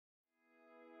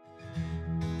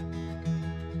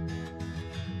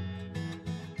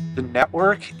The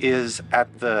network is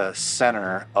at the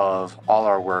center of all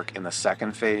our work in the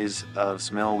second phase of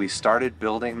SMIL. We started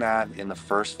building that in the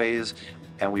first phase,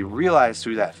 and we realized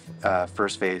through that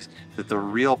first phase that the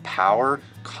real power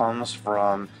comes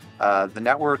from the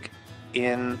network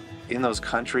in those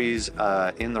countries,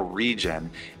 in the region.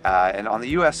 And on the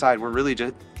US side, we're really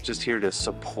just here to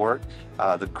support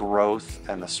the growth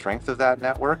and the strength of that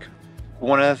network.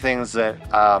 One of the things that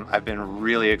I've been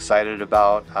really excited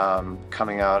about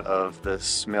coming out of the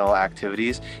SMIL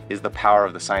activities is the power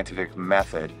of the scientific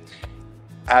method.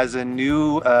 As a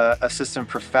new assistant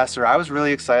professor, I was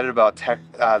really excited about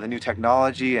the new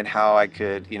technology and how I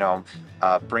could,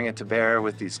 bring it to bear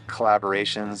with these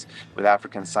collaborations with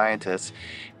African scientists.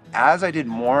 As I did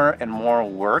more and more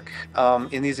work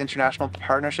in these international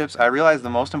partnerships, I realized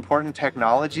the most important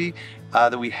technology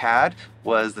that we had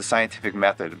was the scientific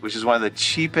method, which is one of the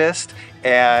cheapest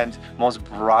and most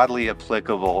broadly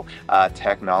applicable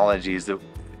technologies that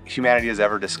humanity has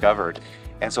ever discovered.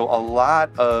 And so a lot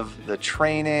of the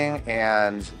training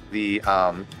and the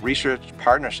research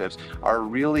partnerships are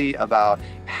really about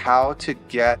how to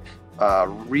get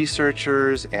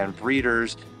researchers and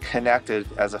breeders connected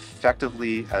as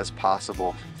effectively as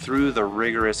possible through the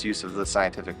rigorous use of the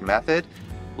scientific method.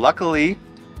 Luckily,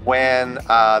 when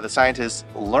the scientists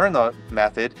learn the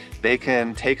method, they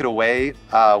can take it away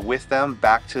with them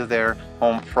back to their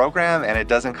home program, and it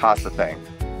doesn't cost a thing.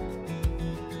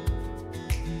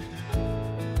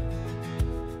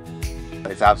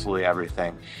 It's absolutely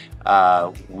everything.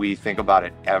 We think about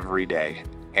it every day,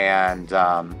 and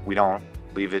we don't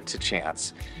leave it to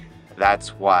chance. That's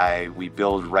why we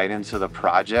build right into the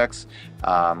projects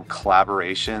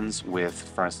collaborations with,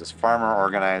 for instance, farmer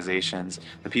organizations,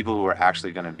 the people who are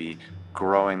actually going to be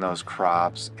growing those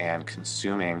crops and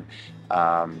consuming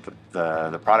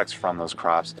the products from those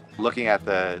crops. Looking at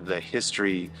the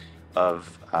history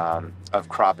of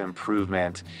crop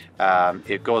improvement,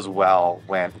 it goes well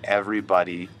when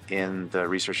everybody in the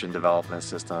research and development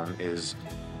system is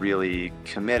really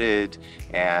committed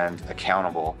and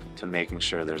accountable to making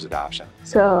sure there's adoption.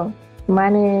 So,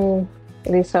 money,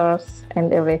 resource,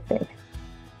 and everything.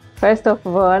 First of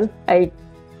all, I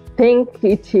think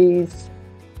it is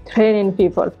training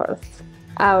people first.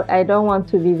 I don't want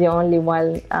to be the only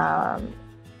one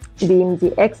being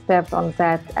the expert on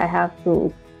that. I have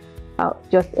to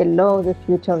just allow the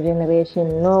future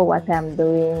generation know what I'm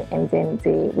doing, and then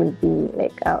they will be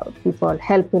like people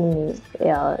helping me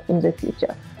in the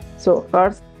future. So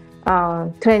first,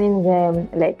 training them,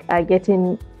 like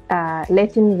letting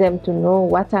them to know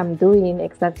what I'm doing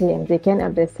exactly, and they can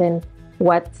understand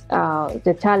what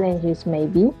the challenges may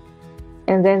be.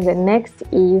 And then the next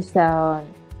is, I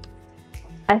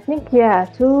think,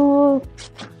 to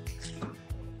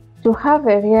have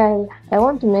a real, I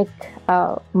want to make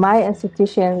my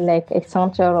institution like a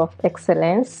center of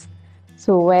excellence,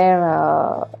 so where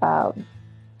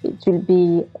it will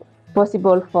be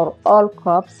possible for all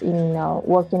crops in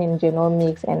working in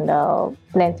genomics and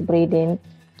plant breeding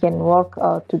can work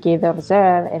together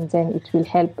there, and then it will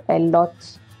help a lot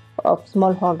of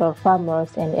smallholder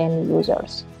farmers and end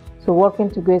users. So working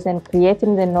together and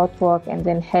creating the network, and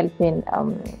then helping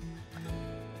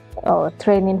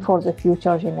training for the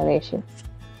future generation,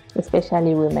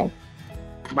 especially women.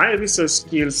 My research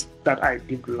skills that I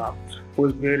developed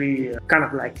was very kind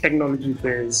of like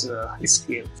technology-based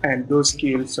skills, and those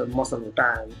skills most of the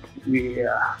time they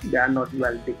are not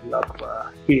well developed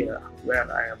here where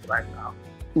I am right now.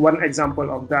 One example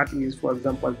of that is, for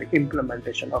example, the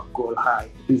implementation of goal high,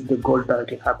 is the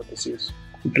goal-directed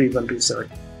hypothesis-driven research.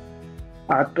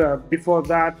 Before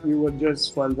that, we were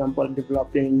just, for example,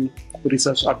 developing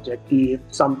research objectives.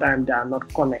 Sometimes they are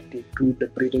not connected to the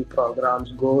breeding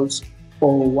program's goals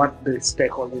or what the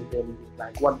stakeholders they need,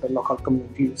 like what the local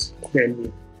communities they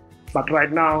need. But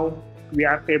right now, we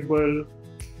are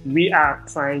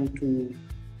trying to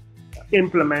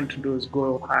implement those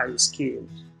goal high skills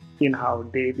in our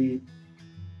daily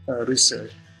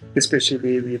research,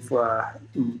 especially with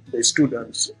the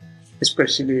students,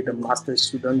 especially the master's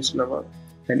students level,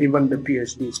 and even the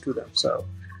PhD students. So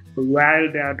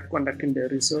while they are conducting their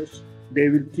research, they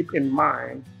will keep in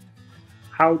mind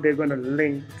how they're going to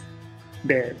link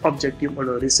the objective or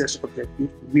the research objective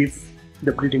with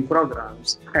the breeding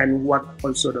programs, and what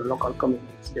also the local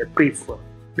communities they prefer,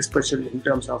 especially in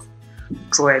terms of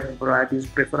trait varieties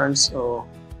preference, or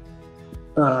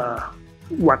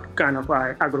what kind of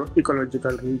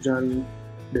agroecological region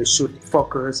they should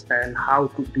focus, and how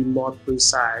to be more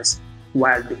precise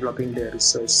while developing their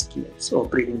research skills or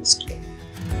breeding skills.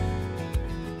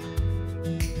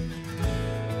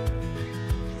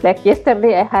 Like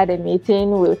yesterday, I had a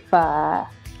meeting with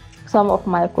some of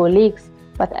my colleagues,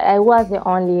 but I was the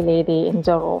only lady in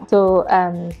the room. So,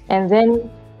 and then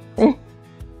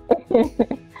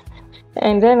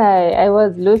and then I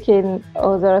was looking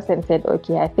others and said,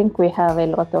 okay, I think we have a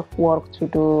lot of work to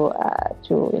do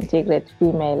to integrate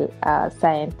female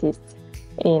scientists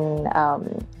in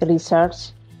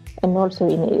research, and also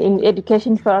in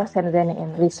education first and then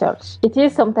in research. It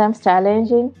is sometimes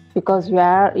challenging because you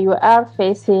are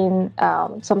facing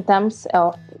sometimes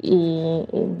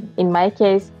in my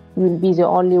case, you will be the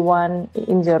only one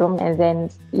in the room, and then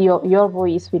your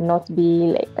voice will not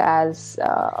be like as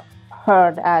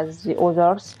heard as the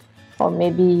others, or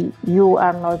maybe you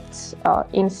are not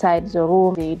inside the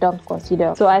room, they don't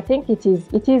consider. So I think it is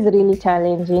really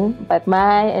challenging, but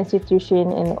my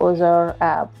institution and other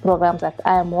programs that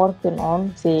I am working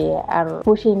on, they are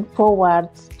pushing forward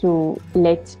to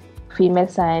let female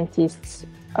scientists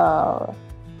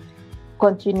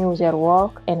continue their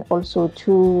work, and also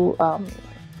to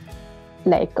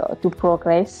to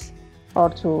progress or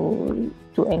to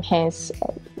enhance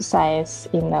science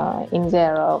in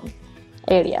their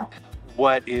area.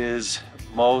 What is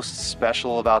most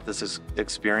special about this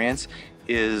experience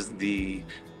is the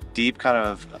deep kind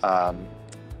of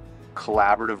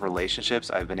collaborative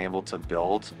relationships I've been able to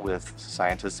build with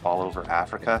scientists all over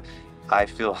Africa. I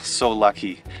feel so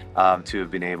lucky to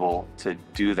have been able to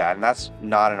do that, and that's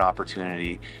not an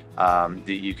opportunity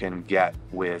that you can get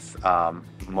with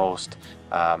most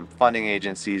funding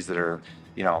agencies that are,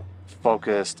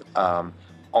 focused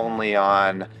only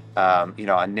on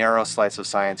a narrow slice of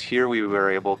science. Here we were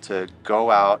able to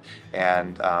go out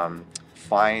and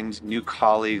find new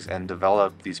colleagues and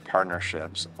develop these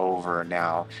partnerships over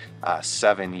now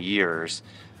 7 years,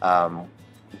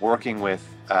 working with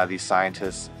these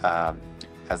scientists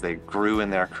as they grew in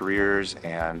their careers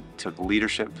and took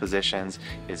leadership positions.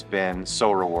 It's been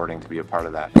so rewarding to be a part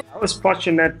of that. I was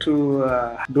fortunate to,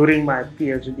 during my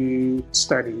PhD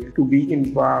study, to be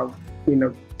involved in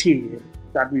a team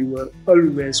that we were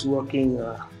always working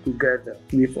together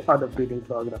with other breeding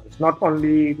programs. Not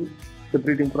only the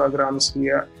breeding programs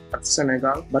here at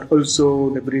Senegal, but also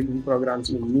the breeding programs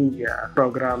in India,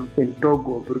 program in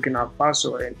Togo, Burkina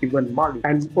Faso, and even Mali.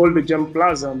 And all the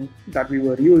germplasm that we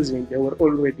were using, they were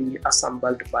already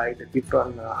assembled by the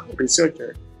different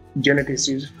researchers,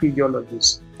 geneticists,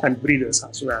 physiologists, and breeders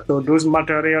as well. So those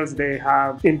materials, they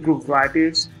have improved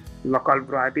varieties, local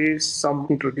varieties, some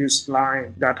introduced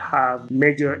lines that have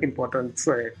major important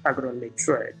trait, agronomic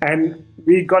trait. And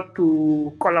we got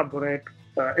to collaborate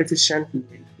efficiently.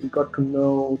 We got to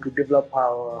know to develop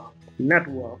our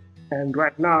network. And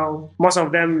right now, most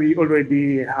of them we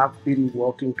already have been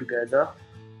working together